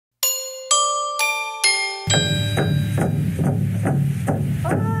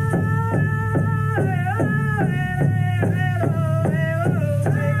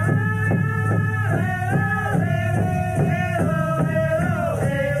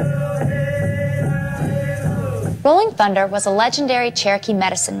Rolling Thunder was a legendary Cherokee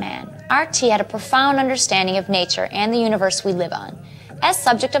medicine man. RT had a profound understanding of nature and the universe we live on. As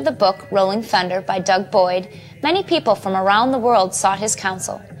subject of the book Rolling Thunder by Doug Boyd, many people from around the world sought his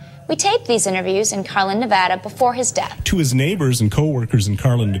counsel. We taped these interviews in Carlin, Nevada before his death. To his neighbors and co-workers in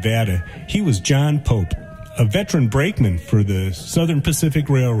Carlin, Nevada, he was John Pope, a veteran brakeman for the Southern Pacific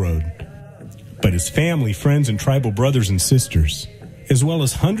Railroad. But his family, friends, and tribal brothers and sisters, as well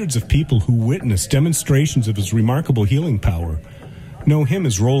as hundreds of people who witnessed demonstrations of his remarkable healing power, know him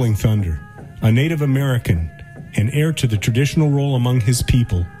as Rolling Thunder, a Native American and heir to the traditional role among his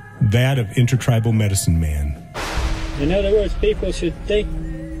people, that of intertribal medicine man. In other words, people should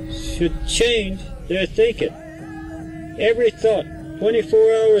change their thinking. Every thought, 24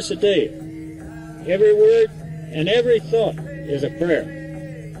 hours a day, every word and every thought is a prayer.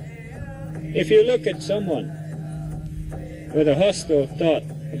 If you look at someone with a hostile thought,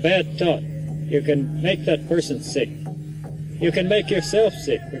 a bad thought, you can make that person sick. You can make yourself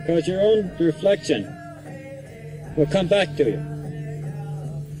sick because your own reflection will come back to you.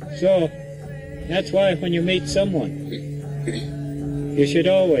 So that's why when you meet someone, you should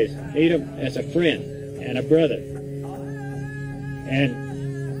always meet them as a friend and a brother.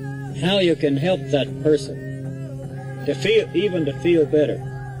 And how you can help that person to feel, even to feel better,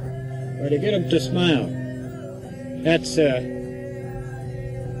 or to get them to smile. That's the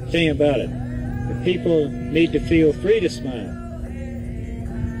thing about it. The people need to feel free to smile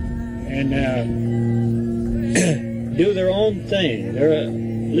and do their own thing,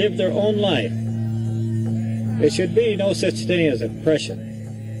 live their own life. There should be no such thing as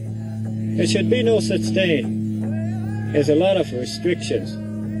oppression. There should be no such thing as a lot of restrictions.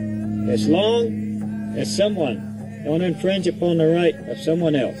 As long as someone don't infringe upon the right of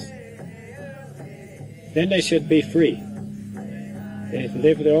someone else, then they should be free. They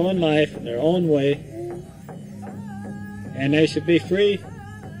live their own life in their own way, and they should be free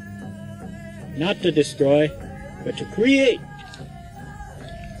not to destroy, but to create.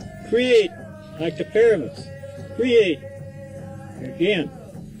 Create, like the pyramids. Create, again,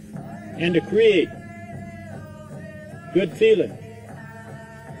 and to create good feeling.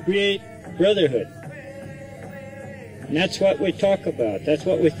 Create brotherhood. And that's what we talk about. That's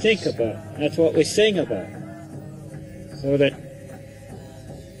what we think about. That's what we sing about. So that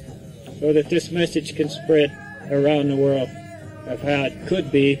this message can spread around the world of how it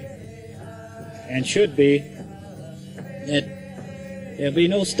could be and should be, that there'll be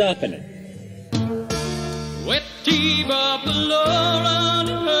no stopping it. Wet tea buffalo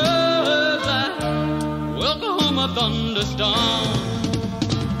running her like Oklahoma thunderstorm.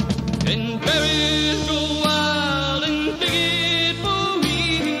 And berries go wild and fig for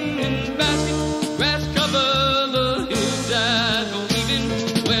weaving, and basket grass cover the hillside for weaving,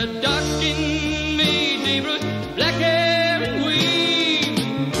 where dark-skinned maids they brush black hair and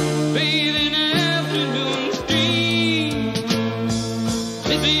weave, bathing afternoon streams.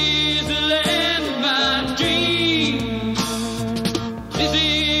 This is the land of my dreams. This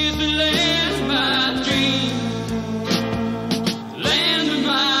is the land of my dreams. Land of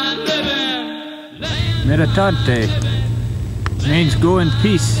my living. Meritante means go in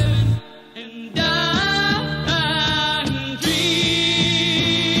peace. And I dream.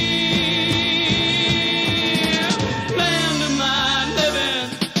 Land of my living.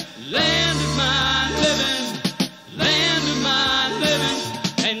 Land of my living. Land of my living.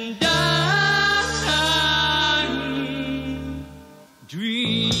 And I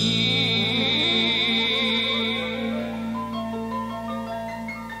dream.